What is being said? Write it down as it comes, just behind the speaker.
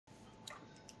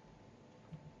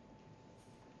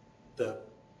The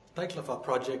title of our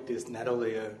project is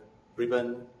Nanolayer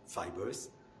Ribbon Fibers,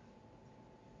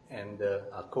 and the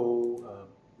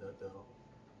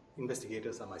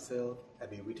investigators are myself,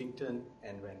 Abby Whittington,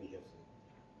 and Randy Heflin.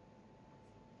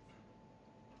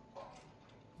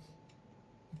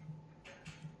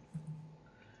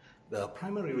 The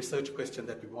primary research question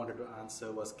that we wanted to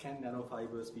answer was, can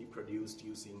nanofibers be produced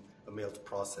using a melt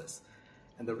process?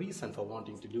 And the reason for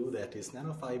wanting to do that is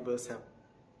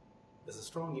there's a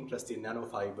strong interest in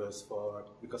nanofibers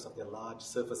because of their large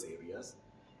surface areas,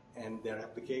 and their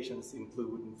applications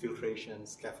include infiltration,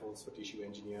 scaffolds for tissue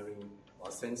engineering, or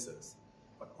sensors.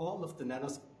 But all of the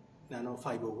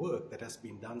nanofiber work that has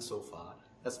been done so far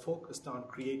has focused on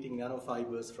creating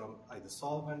nanofibers from either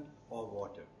solvent or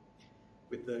water.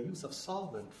 With the use of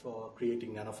solvent for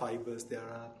creating nanofibers, there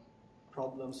are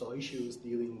problems or issues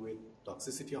dealing with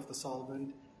toxicity of the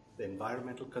solvent, the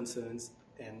environmental concerns,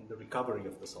 and the recovery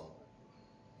of the solvent.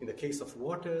 In the case of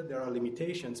water, there are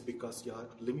limitations because you are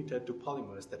limited to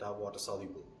polymers that are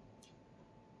water-soluble.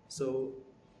 So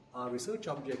our research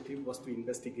objective was to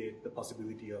investigate the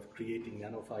possibility of creating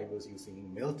nanofibers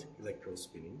using melt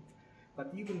electrospinning.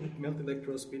 But even with melt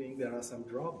electrospinning, there are some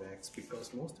drawbacks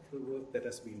because most of the work that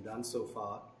has been done so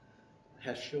far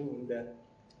has shown that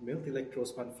melt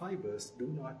electrospun fibers do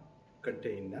not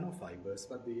contain nanofibers,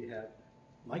 but they have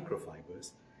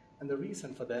microfibers. And the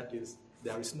reason for that is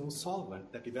there is no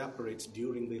solvent that evaporates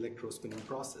during the electrospinning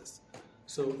process.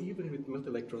 So even with melt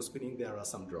electrospinning, there are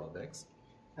some drawbacks.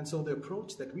 And so the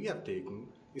approach that we have taken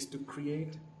is to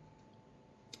create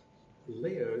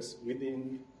layers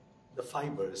within the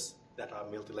fibers that are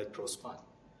melt electrospun.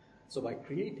 So by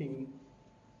creating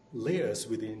layers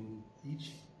within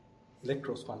each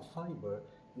electrospun fiber,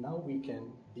 now we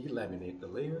can delaminate the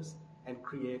layers and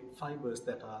create fibers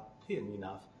that are thin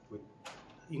enough with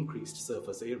increased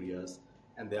surface areas,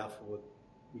 and therefore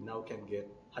we now can get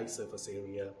high surface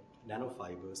area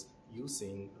nanofibers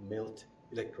using a melt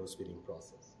electrospinning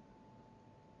process.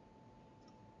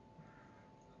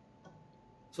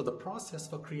 So the process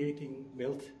for creating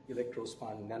melt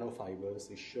electrospun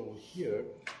nanofibers is shown here.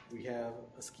 We have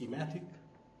a schematic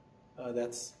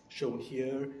that's shown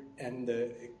here, and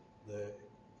the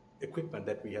equipment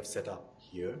that we have set up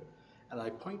here. And I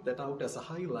point that out as a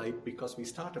highlight because we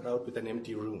started out with an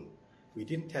empty room. We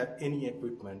didn't have any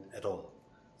equipment at all.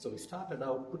 So we started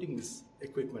out putting this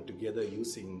equipment together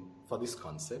for this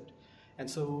concept.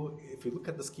 And so if you look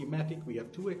at the schematic, we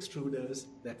have two extruders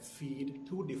that feed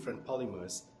two different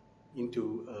polymers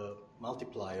into a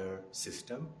multiplier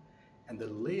system, and the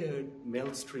layered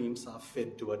melt streams are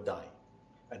fed to a die.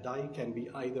 A die can be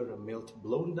either a melt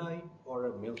blown die or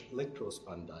a melt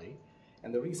electrospun die.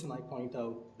 And the reason I point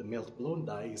out the melt blown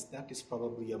die is that is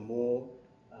probably a more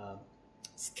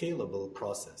scalable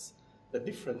process. The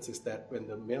difference is that when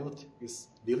the melt is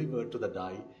delivered to the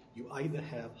die, you either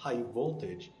have high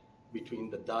voltage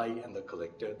between the die and the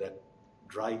collector that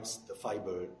drives the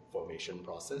fiber formation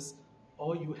process,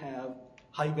 or you have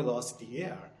high velocity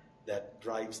air that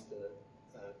drives the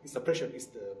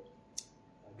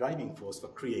driving force for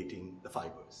creating the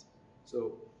fibers.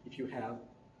 So if you have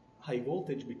high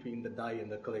voltage between the die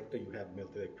and the collector, you have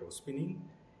melt electrospinning.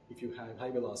 If you have high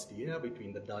velocity air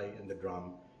between the die and the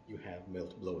drum, you have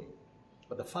melt blowing.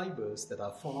 But the fibers that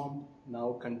are formed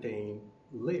now contain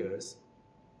layers,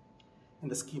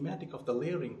 and the schematic of the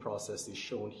layering process is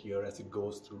shown here as it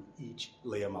goes through each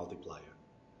layer multiplier.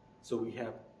 So we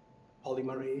have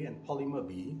polymer A and polymer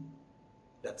B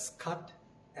that's cut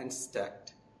and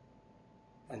stacked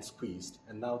and squeezed,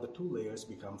 and now the two layers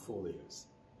become 4 layers.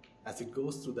 As it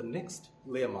goes through the next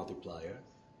layer multiplier,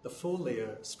 the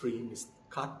 4-layer stream is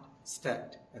cut,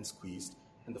 stacked, and squeezed,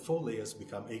 and the 4 layers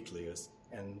become 8 layers,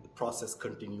 and the process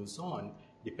continues on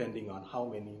depending on how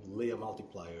many layer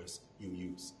multipliers you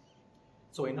use.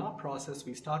 So in our process,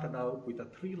 we started out with a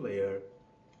 3-layer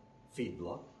feed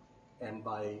block, and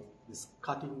by this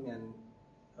cutting and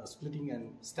splitting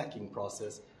and stacking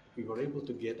process, we were able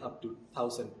to get up to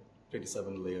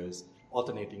 1,027 layers,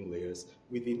 alternating layers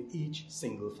within each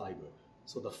single fiber.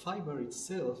 So the fiber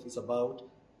itself is about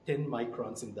 10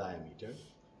 microns in diameter,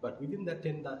 but within that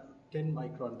 10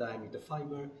 micron diameter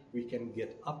fiber, we can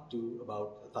get up to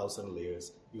about 1,000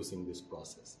 layers using this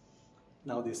process.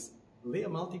 Now this layer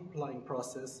multiplying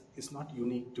process is not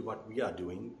unique to what we are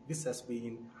doing. This has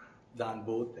been done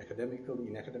both academically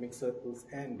in academic circles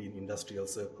and in industrial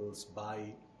circles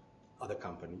by other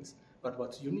companies. But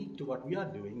what's unique to what we are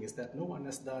doing is that no one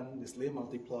has done this layer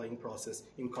multiplying process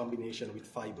in combination with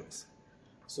fibers.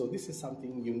 So this is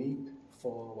something unique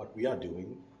for what we are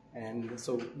doing. And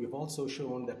so we've also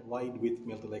shown that wide width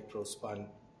melt electrospun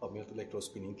of melt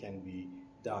electrospinning can be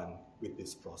done with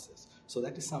this process. So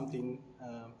that is something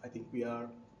I think we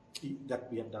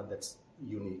have done that's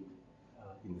unique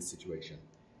in this situation.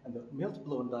 And the melt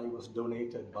blown die was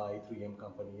donated by 3M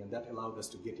company, and that allowed us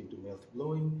to get into melt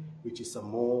blowing, which is a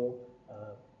more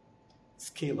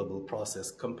scalable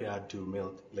process compared to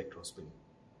melt electrospinning.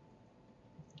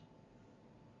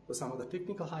 So some of the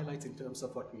technical highlights in terms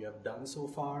of what we have done so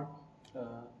far,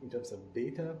 in terms of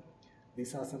data,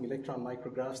 these are some electron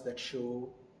micrographs that show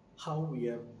how we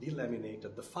have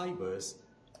delaminated the fibers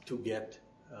to get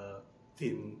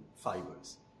thin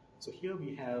fibers. So here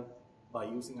we have, by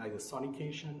using either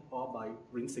sonication or by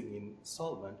rinsing in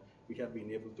solvent, we have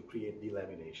been able to create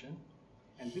delamination.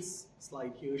 And this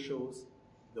slide here shows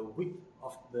the width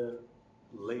of the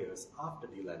layers after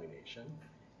delamination.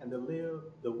 And the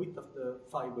width of the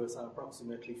fibers are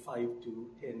approximately 5 to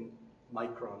 10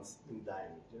 microns in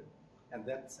diameter. And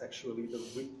that's actually the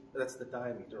width, that's the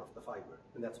diameter of the fiber,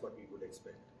 and that's what we would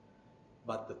expect.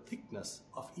 But the thickness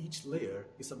of each layer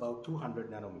is about 200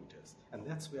 nanometers, and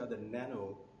that's where the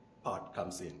nano part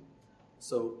comes in.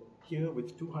 So here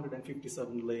with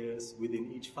 257 layers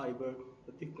within each fiber,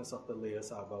 the thickness of the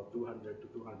layers are about 200 to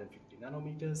 250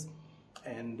 nanometers,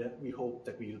 and we hope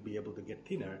that we will be able to get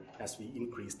thinner as we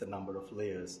increase the number of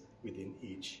layers within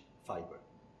each fiber.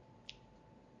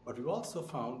 But we've also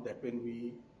found that when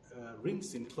we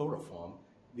rinse in chloroform,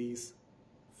 these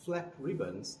flat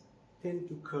ribbons tend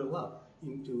to curl up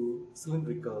into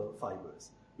cylindrical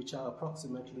fibers, which are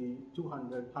approximately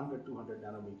 200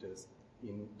 nanometers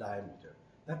in diameter.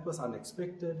 That was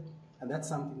unexpected, and that's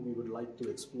something we would like to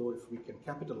explore if we can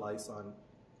capitalize on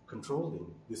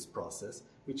controlling this process,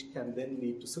 which can then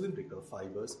lead to cylindrical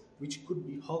fibers, which could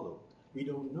be hollow. We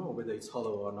don't know whether it's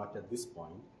hollow or not at this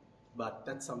point, but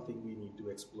that's something we need to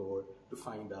explore to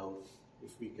find out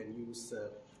if we can use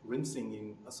rinsing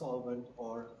in a solvent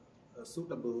or a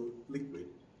suitable liquid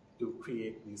to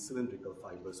create these cylindrical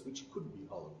fibers, which could be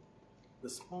hollow. The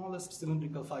smallest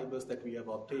cylindrical fibers that we have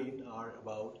obtained are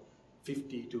about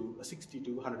 60 to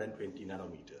 120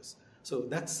 nanometers. So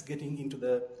that's getting into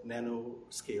the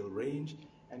nanoscale range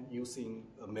and using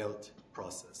a melt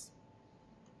process.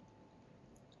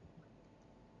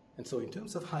 And so in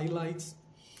terms of highlights,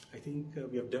 I think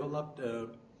we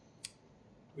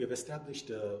have established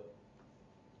a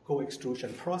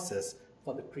co-extrusion process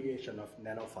for the creation of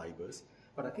nanofibers,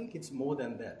 but I think it's more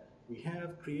than that. We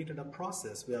have created a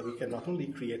process where we can not only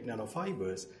create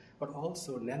nanofibers, but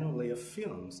also nanolayer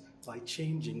films by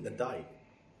changing the die.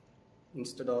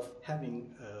 Instead of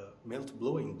having a melt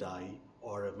blowing die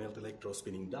or a melt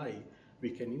electrospinning die, we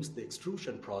can use the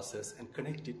extrusion process and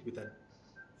connect it with a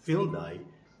film die,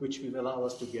 which will allow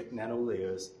us to get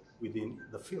nanolayers within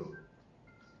the film.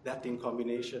 That, in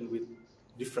combination with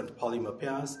different polymer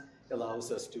pairs,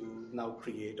 allows us to now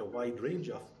create a wide range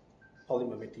of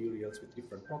polymer materials with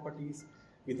different properties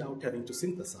without having to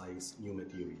synthesize new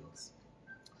materials.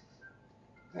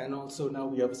 And also now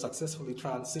we have successfully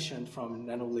transitioned from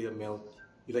nanolayer melt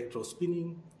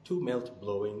electrospinning to melt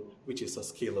blowing, which is a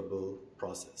scalable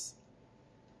process.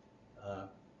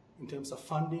 In terms of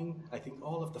funding, I think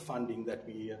all of the funding that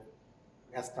we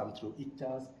has come through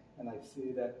ICTAS, and I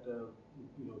say that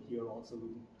here also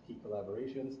with key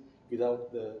collaborations.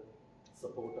 Without the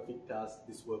support of ICTAS,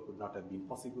 this work would not have been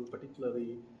possible,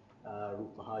 particularly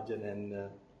Roop Mahajan and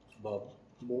Bob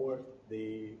Moore,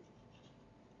 they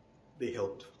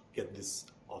helped get this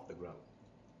off the ground.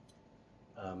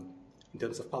 In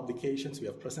terms of publications, we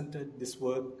have presented this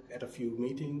work at a few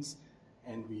meetings,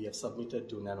 and we have submitted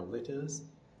to nanoletters.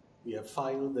 We have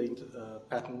filed the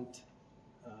patent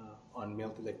on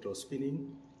melt electrospinning,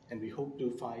 and we hope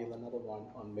to file another one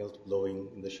on melt blowing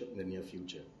in the near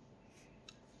future.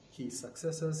 Key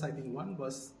successes, I think one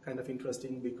was kind of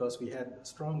interesting because we had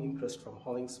strong interest from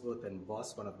Hollingsworth and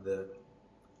Voss, one of the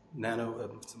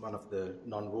non-woven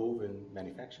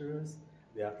manufacturers.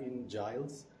 They are in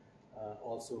Giles,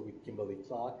 also with Kimberly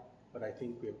Clark, but I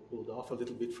think we have pulled off a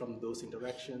little bit from those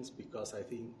interactions because I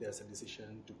think there's a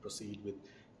decision to proceed with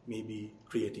maybe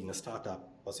creating a startup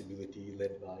possibility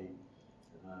led by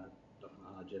Dr.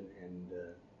 Mahajan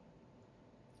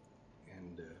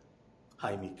and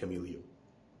Jaime Camillo.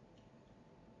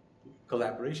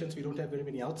 Collaborations, we don't have very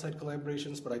many outside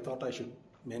collaborations, but I thought I should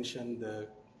mention the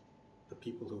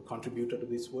people who contributed to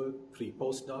this work, 3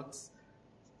 postdocs,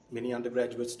 many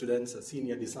undergraduate students, a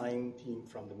senior design team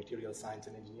from the Material Science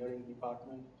and Engineering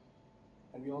department,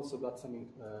 and we also got some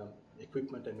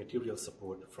equipment and material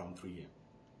support from 3M.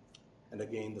 And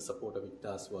again, the support of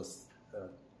ICTAS was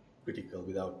critical.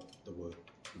 Without the work,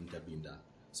 it wouldn't have been done.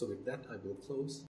 So with that, I will close.